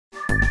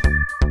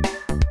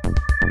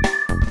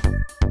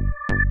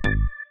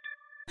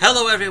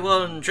Hello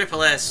everyone,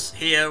 Triple S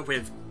here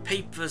with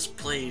Papers,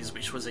 Please,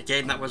 which was a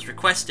game that was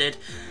requested,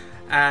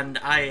 and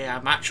I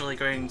am actually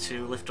going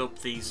to lift up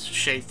these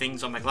shade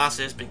things on my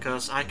glasses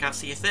because I can't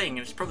see a thing.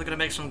 It's probably going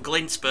to make some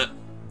glints, but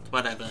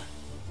whatever.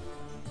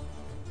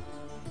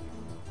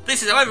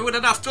 This is how everyone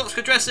in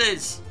ARSTOTZKANS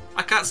dresses!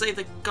 I can't say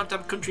the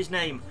goddamn country's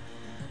name.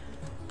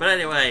 But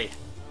anyway,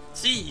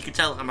 see, you can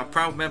tell I'm a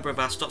proud member of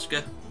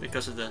ARSTOTZKANS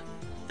because of the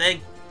thing,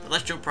 but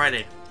let's jump right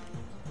in.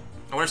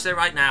 I want to say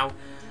right now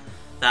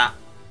that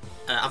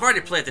I've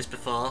already played this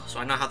before, so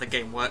I know how the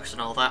game works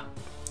and all that,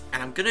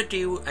 and I'm gonna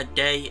do a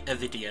day a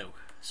video.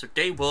 So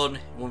day one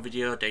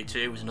video, day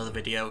two is another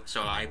video,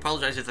 so I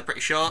apologise if they're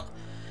pretty short,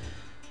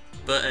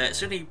 but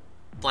it's the only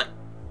like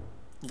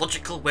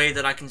logical way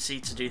that I can see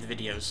to do the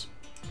videos.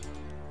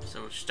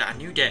 So we'll start a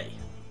new day.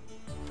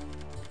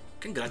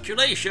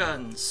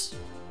 Congratulations!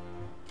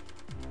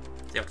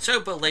 The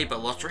October Labour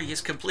Lottery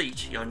is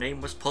complete, your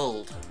name was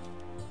pulled.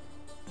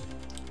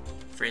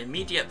 For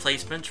immediate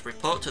placement,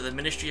 report to the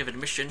Ministry of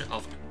Admission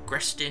of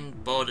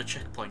Grestin Border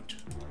Checkpoint.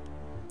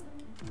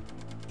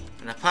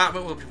 An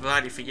apartment will be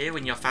provided for you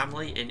and your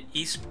family in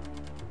East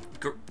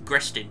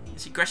Grestin.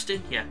 Is it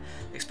Grestin? Yeah.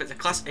 Expect a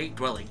Class 8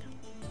 dwelling.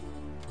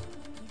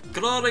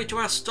 Glory to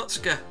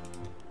ARSTOTZKANS!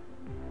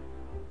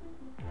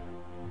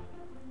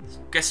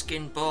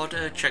 Grestin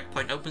Border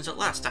Checkpoint opens at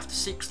last. After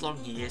 6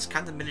 long years,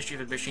 can the Ministry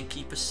of Admission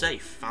keep us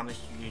safe? Families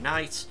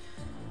unite.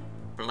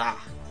 Blah.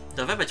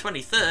 November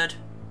 23rd?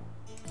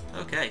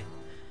 Okay.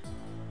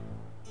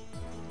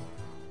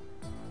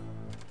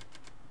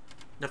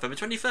 November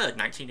 23rd,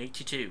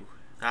 1982.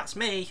 That's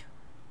me.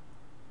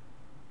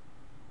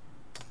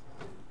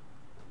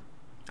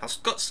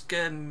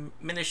 ARSTOTZKANS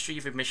Ministry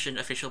of Admission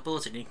Official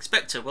Bulletin.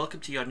 Inspector,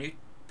 welcome to your new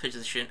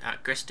position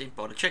at Grestin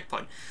Border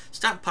Checkpoint.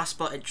 Stamp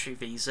passport, entry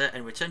visa,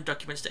 and return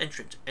documents to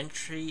entrant.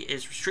 Entry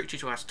is restricted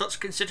to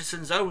ARSTOTZKANS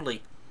citizens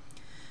only.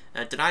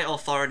 Deny all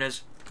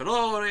foreigners.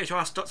 Glory to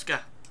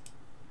ARSTOTZKANS.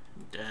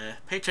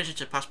 Pay attention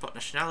to passport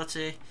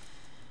nationality.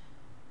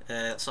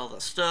 That's all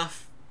that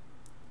stuff,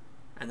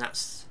 and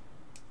that's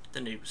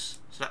the news.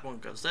 So that one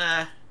goes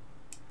there.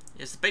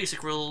 Here's the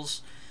basic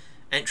rules.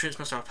 Entrants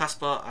must have a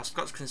passport.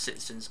 ARSTOTZKANS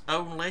citizens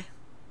only.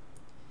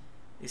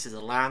 These are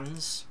the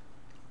lands,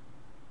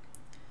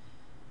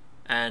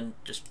 and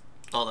just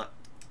all that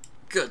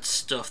good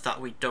stuff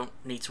that we don't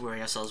need to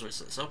worry ourselves with.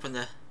 So let's open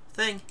the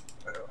thing.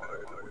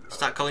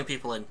 Start calling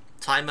people in.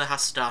 Timer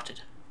has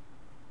started.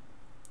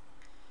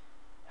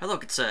 Hello,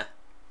 good sir.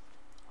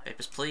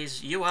 Papers,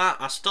 please. You are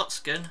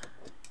ARSTOTZKANS.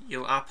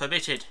 You are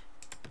permitted.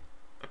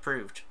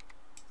 Approved.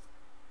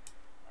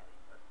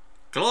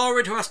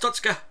 Glory to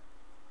ARSTOTZKANS!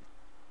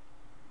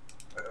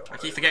 I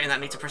keep forgetting that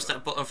I need to press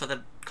that button for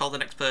the call the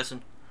next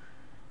person.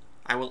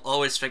 I will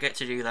always forget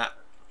to do that.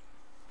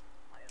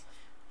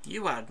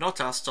 You are not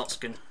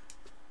ARSTOTZKANS.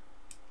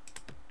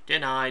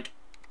 Denied.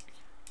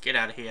 Get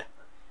out of here.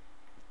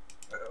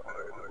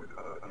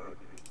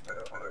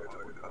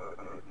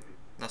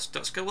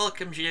 ARSTOTZKANS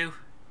welcomes you.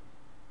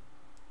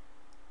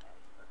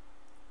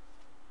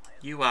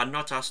 You are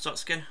not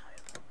ARSTOTZKANS.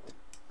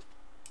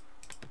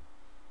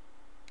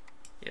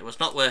 It was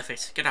not worth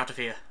it. Get out of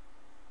here.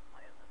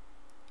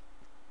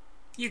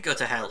 You go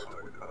to hell.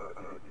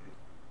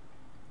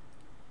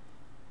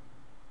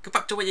 Go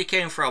back to where you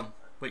came from,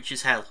 which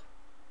is hell.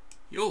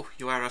 You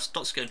are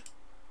ARSTOTZKANS.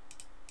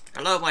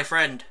 Hello, my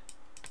friend.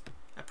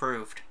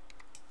 Approved.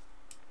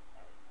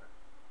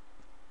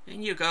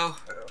 In you go.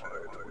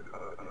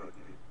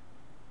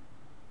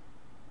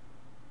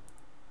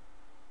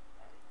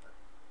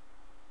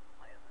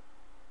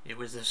 It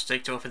was a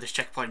mistake to open this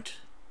checkpoint.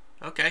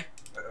 Okay.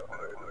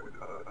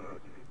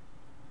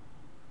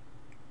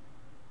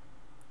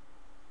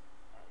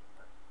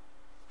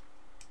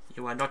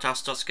 You are not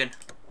ARSTOTZKANS.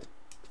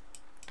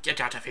 Get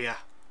out of here.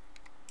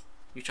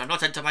 You shall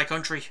not enter my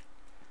country.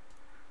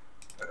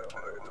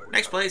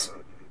 Next, please.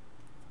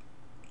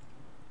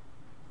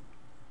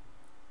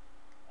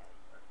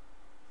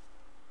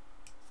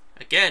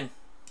 Again.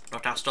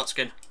 Not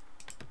ARSTOTZKANS.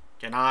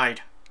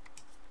 Denied.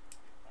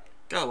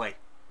 Go away.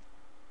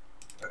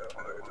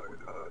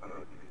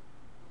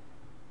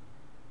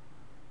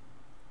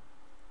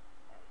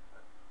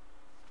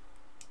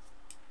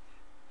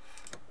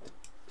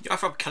 You're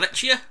from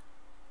Kalechia?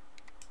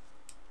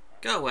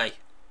 Go away.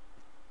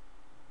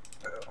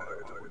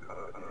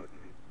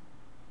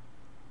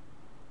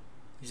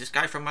 Is this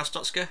guy from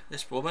ARSTOTZKANS?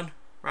 This woman,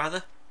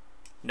 rather?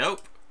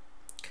 Nope.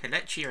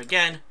 Kalechia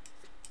again.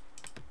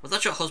 Was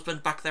that your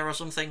husband back there or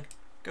something?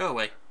 Go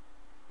away.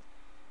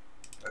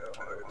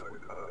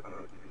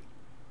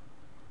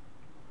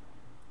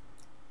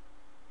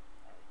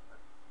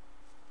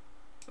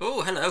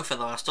 Oh, hello,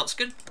 fellow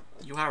ARSTOTZKANS.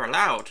 You are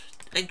allowed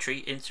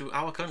entry into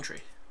our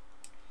country.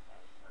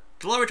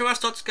 Glory to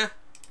ARSTOTZKANS.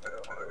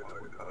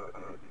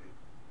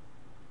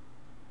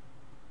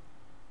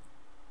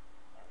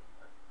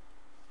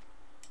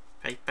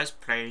 Papers,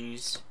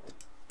 please.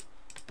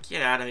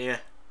 Get out of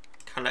here,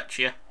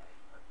 Kalechia.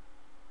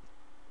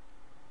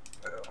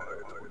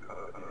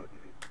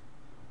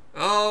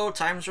 Oh,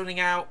 time's running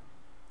out.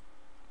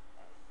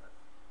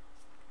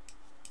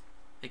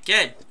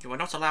 Again, you are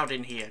not allowed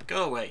in here.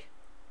 Go away.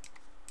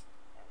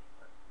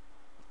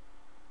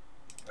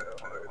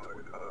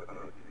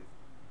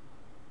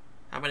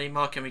 How many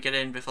more can we get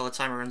in before the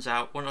timer runs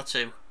out? 1 or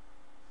 2?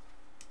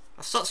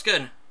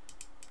 ARSTOTZKAN!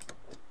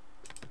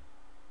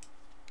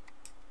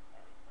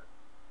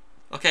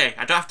 Okay,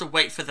 I don't have to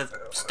wait for the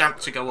stamp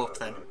to go up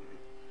then.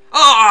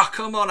 Oh,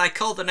 come on, I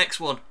called the next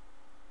one.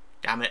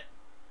 Damn it.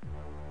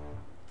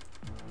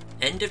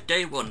 End of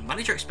day 1.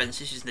 Manage your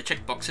expenses using the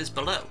checkboxes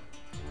below.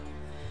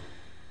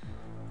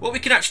 What we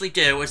can actually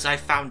do, as I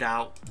found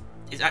out,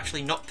 is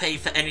actually not pay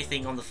for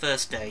anything on the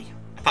first day,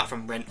 apart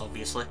from rent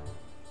obviously,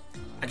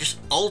 and just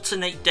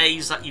alternate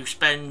days that you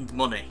spend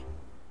money.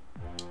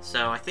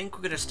 So I think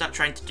we're going to start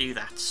trying to do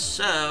that.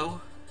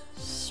 So,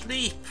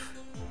 sleep.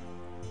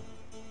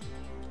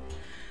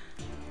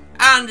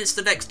 And it's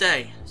the next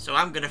day, so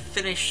I'm going to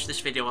finish this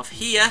video off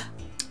here.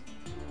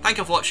 Thank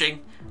you for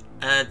watching.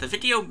 The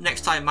video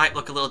next time might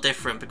look a little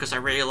different because I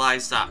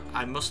realised that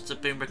I must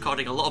have been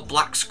recording a lot of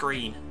black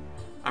screen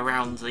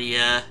around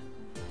the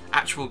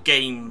actual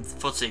game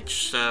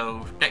footage,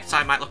 so next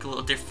time might look a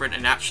little different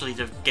and actually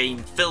the game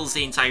fills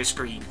the entire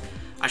screen.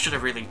 I should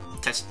have really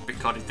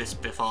recorded this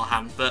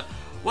beforehand, but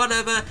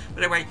whatever.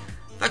 But anyway,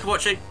 thank you for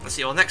watching. I'll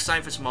see you all next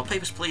time for some more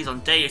Papers, Please on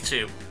day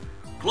 2.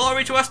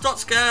 Glory to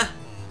ARSTOTZKAN!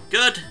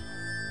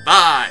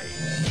 Goodbye!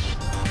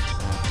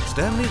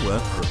 Stanley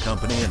worked for a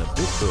company in a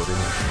big building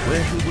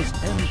where he was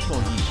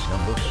employee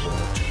number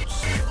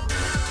 427.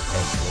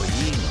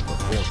 Employee number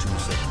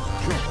 427